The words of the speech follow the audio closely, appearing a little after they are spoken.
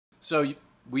So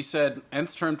we said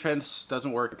nth term test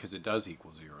doesn't work because it does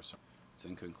equal 0, so it's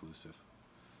inconclusive.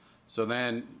 So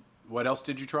then, what else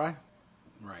did you try?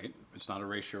 Right, it's not a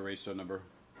ratio number.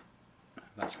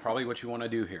 That's probably what you want to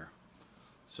do here.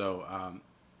 So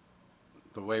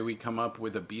the way we come up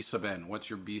with a B sub n, what's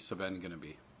your B sub n going to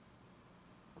be?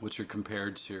 What's your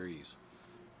compared series?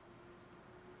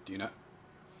 Do you know?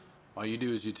 All you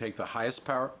do is you take the highest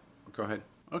power. Go ahead.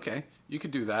 Okay, you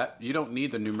could do that. You don't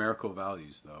need the numerical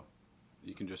values, though.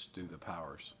 You can just do the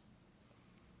powers.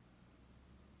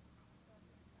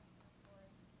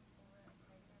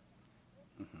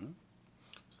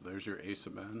 So there's your A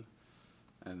sub n,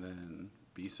 and then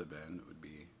B sub n would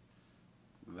be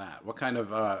that. What kind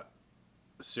of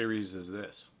series is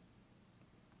this?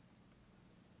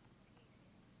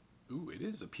 Ooh, it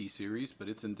is a P series, but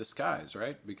it's in disguise,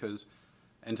 right? Because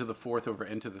n to the fourth over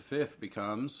n to the fifth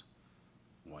becomes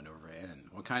 1 over n.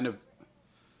 What kind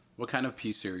of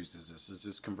P series is this? Is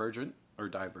this convergent or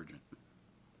divergent?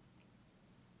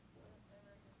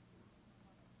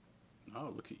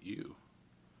 Oh, look at you.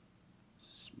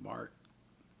 Smart.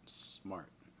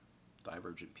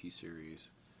 Divergent P series.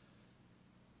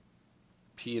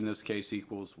 P in this case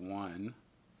equals 1.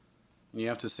 And you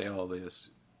have to say all this.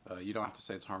 You don't have to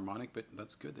say it's harmonic, but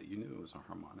that's good that you knew it was a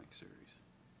harmonic series.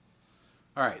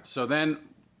 All right, so then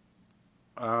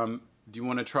do you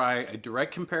want to try a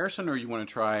direct comparison or you want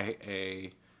to try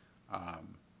a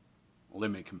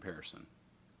limit comparison?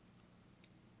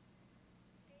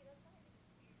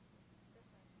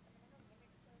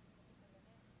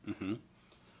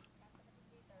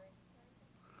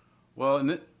 Well,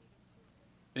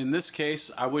 in this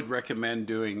case, I would recommend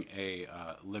doing a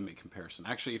limit comparison.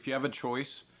 Actually, if you have a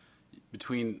choice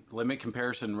between limit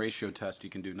comparison and ratio test, you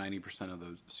can do 90% of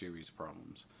those series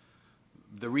problems.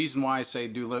 The reason why I say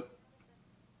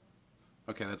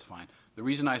okay, that's fine. The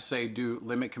reason I say do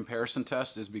limit comparison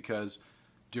test is because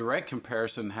direct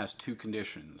comparison has 2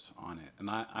 conditions on it. And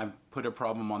I've put a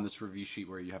problem on this review sheet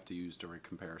where you have to use direct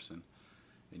comparison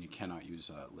and you cannot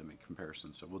use limit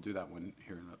comparison. So we'll do that one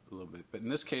here in a little bit. But in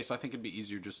this case, I think it'd be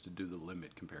easier just to do the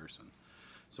limit comparison.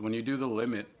 So when you do the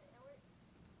limit,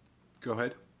 go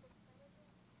ahead.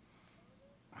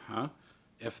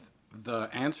 If the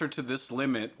answer to this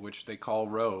limit, which they call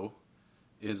rho,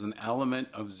 is an element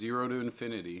of 0 to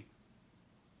infinity,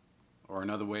 or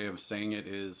another way of saying it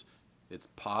is it's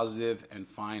positive and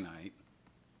finite,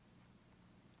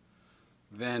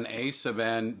 then A sub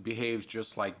n behaves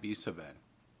just like B sub n.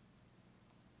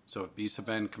 So if B sub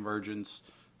n converges,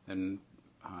 then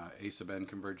A sub n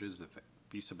converges. If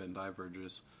B sub n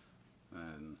diverges,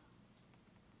 then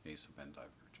A sub n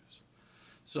diverges.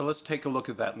 So let's take a look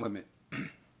at that limit.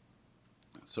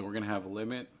 So we're going to have a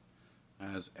limit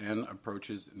as n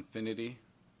approaches infinity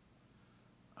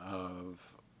of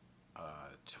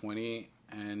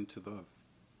 20n to the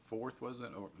fourth, was it?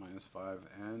 Or minus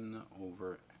 5n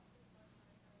over.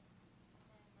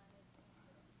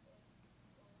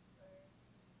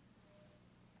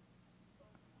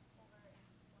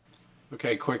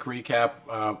 Okay, quick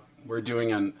recap. We're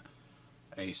doing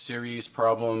a series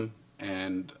problem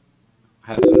and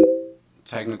had some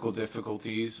technical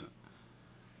difficulties.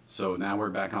 So now we're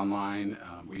back online.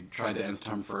 We tried the nth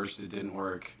term first, it didn't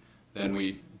work. Then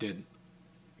we did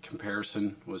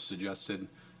comparison was suggested,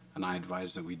 and I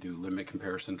advised that we do limit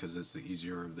comparison because it's the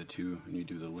easier of the two, and you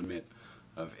do the limit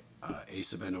of A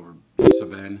sub n over B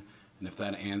sub n. And if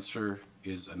that answer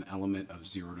is an element of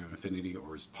 0 to infinity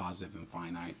or is positive and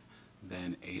finite,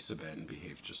 then A sub n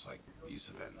behaves just like B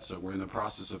sub n. So we're in the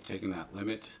process of taking that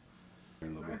limit in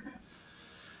a little bit.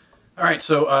 All right,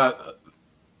 so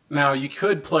now you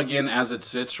could plug in as it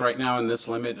sits right now in this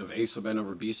limit of A sub n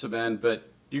over B sub n, but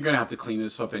you're going to have to clean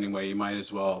this up anyway. You might as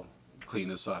well clean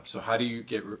this up. So how do you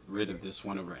get rid of this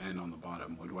 1 over n on the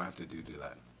bottom? What do I have to do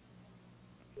that?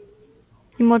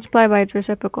 You multiply by its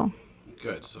reciprocal.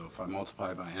 Good. So if I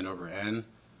multiply by n over n,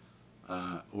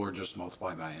 or just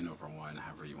multiply by n over 1,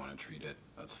 however you want to treat it,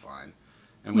 that's fine.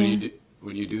 And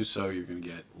when you do so, you're going to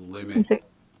get limit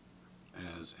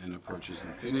as n approaches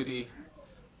infinity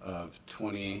of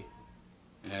 20n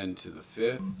to the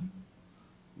fifth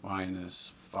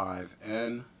minus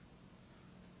 5n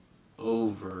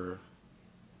over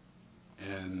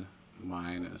n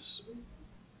minus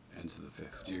n to the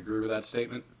fifth. Do you agree with that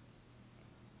statement?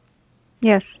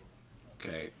 Yes.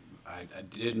 Okay. I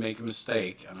did make a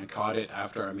mistake, and I caught it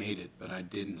after I made it, but I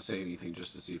didn't say anything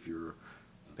just to see if you were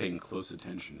paying close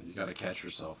attention. You got to catch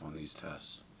yourself on these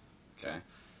tests. Okay?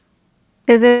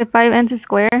 Is it 5n to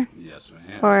square? Yes,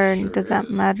 ma'am. Or sure does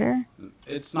that matter?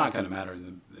 It's not going to matter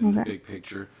in the big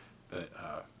picture, but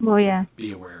well, yeah.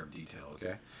 Be aware of detail,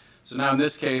 okay? So now in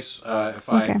this case, if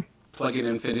I plug in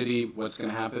infinity, what's going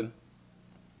to happen?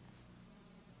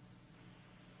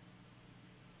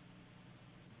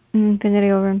 Infinity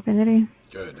over infinity.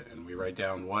 Good. And we write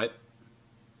down what?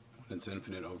 When it's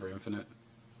infinite over infinite?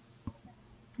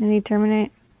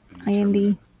 Indeterminate. Indeterminate.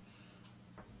 IND.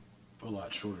 A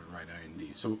lot shorter to write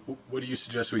IND. So what do you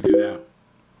suggest we do now?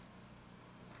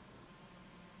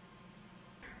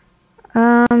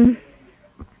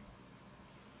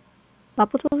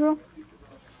 L'Hopital's rule?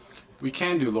 We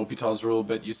can do L'Hopital's rule,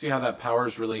 but you see how that power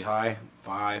is really high?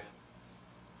 5.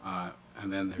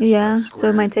 And then there's Yeah, that so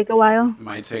squared. it might take a while. It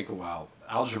might take a while.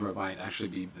 Algebra might actually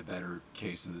be the better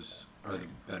case in this, or the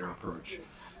better approach.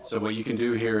 So what you can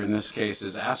do here in this case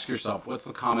is ask yourself, what's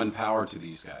the common power to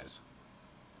these guys?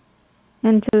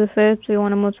 N to the fifth, so you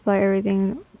want to multiply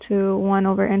everything to 1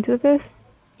 over n to the fifth?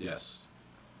 Yes.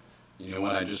 You know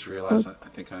what, I just realized, I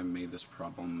think I made this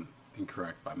problem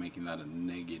incorrect by making that a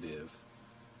negative.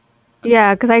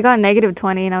 Yeah, because I got negative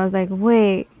 20, and I was like,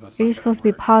 wait, That's you're not gonna supposed to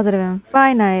be work. positive and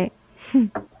finite.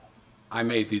 I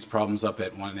made these problems up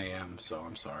at 1 a.m., so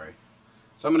I'm sorry.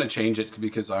 So I'm going to change it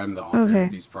because I'm the author Okay.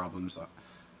 of these problems.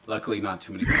 Luckily, not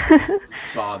too many people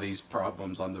saw these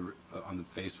problems on the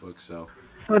Facebook, so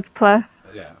So it's plus?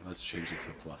 yeah, let's change it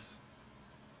to a plus.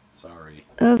 Sorry.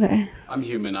 Okay. I'm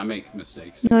human. I make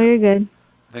mistakes. No, you're good.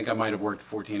 I think I might have worked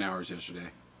 14 hours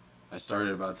yesterday. I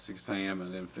started about 6 a.m.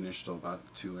 and then finished till about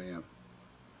 2 a.m.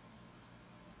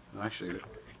 Actually,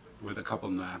 with a couple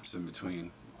naps in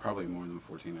between, probably more than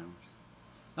 14 hours.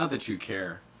 Not that you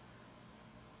care.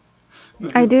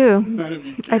 I do. None of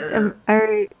you care.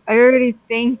 I already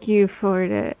thank you for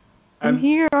it. I'm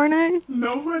here, aren't I?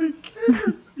 Nobody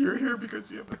cares. You're here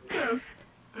because you have a test.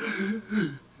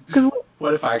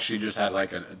 What if I actually just had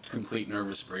like a complete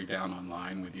nervous breakdown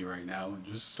online with you right now and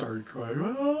just started crying?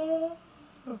 Ah.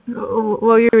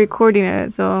 Well, you're recording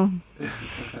it, so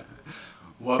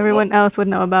everyone else would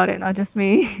know about it, not just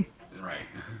me. Right.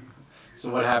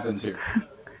 So what happens here?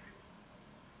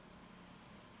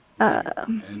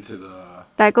 Into the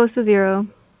That goes to 0.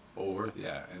 4th,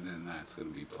 yeah, and then that's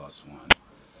going to be plus 1.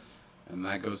 And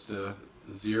that goes to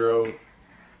 0.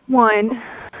 1.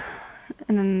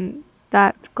 And then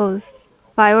that goes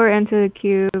 5 over n to the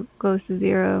cube goes to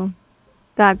 0.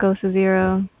 That goes to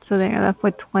 0. So then you're left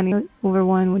with 20 over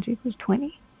 1, which equals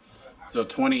 20. So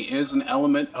 20 is an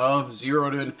element of 0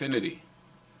 to infinity.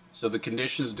 So the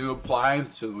conditions do apply.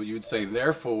 So you would say,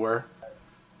 therefore,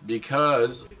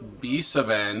 because B sub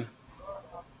n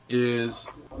is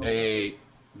a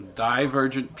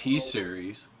divergent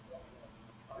p-series,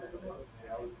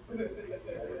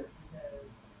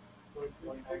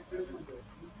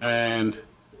 and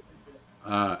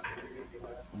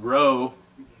rho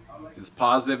is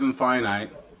positive and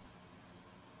finite,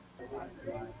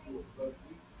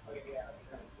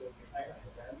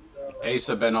 A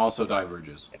sub n also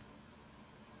diverges.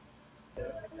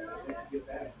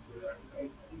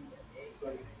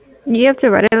 You have to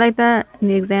write it like that in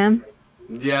the exam?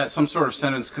 Yeah, some sort of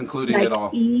sentence concluding Like it all.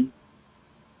 E?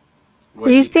 What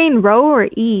Are you saying rho or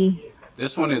E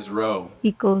This one is rho.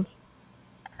 equals?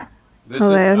 This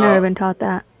Okay, I've is, never been taught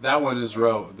that. That one is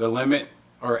rho. The limit,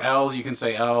 or L, you can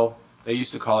say L. They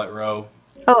used to call it rho.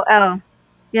 Oh, L.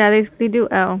 Yeah, they do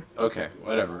L. Okay,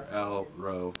 whatever. L,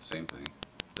 rho, same thing.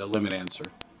 The limit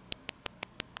answer.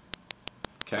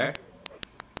 Okay?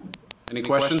 Any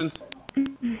questions?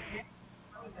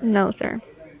 No, sir.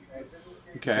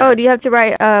 Okay. Oh, do you have to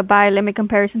write by limit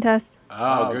comparison test?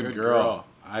 Oh, good girl.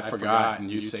 I forgot, and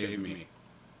you saved me.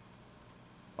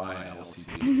 By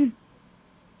LCT.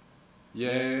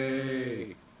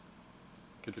 Yay.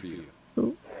 Good for you.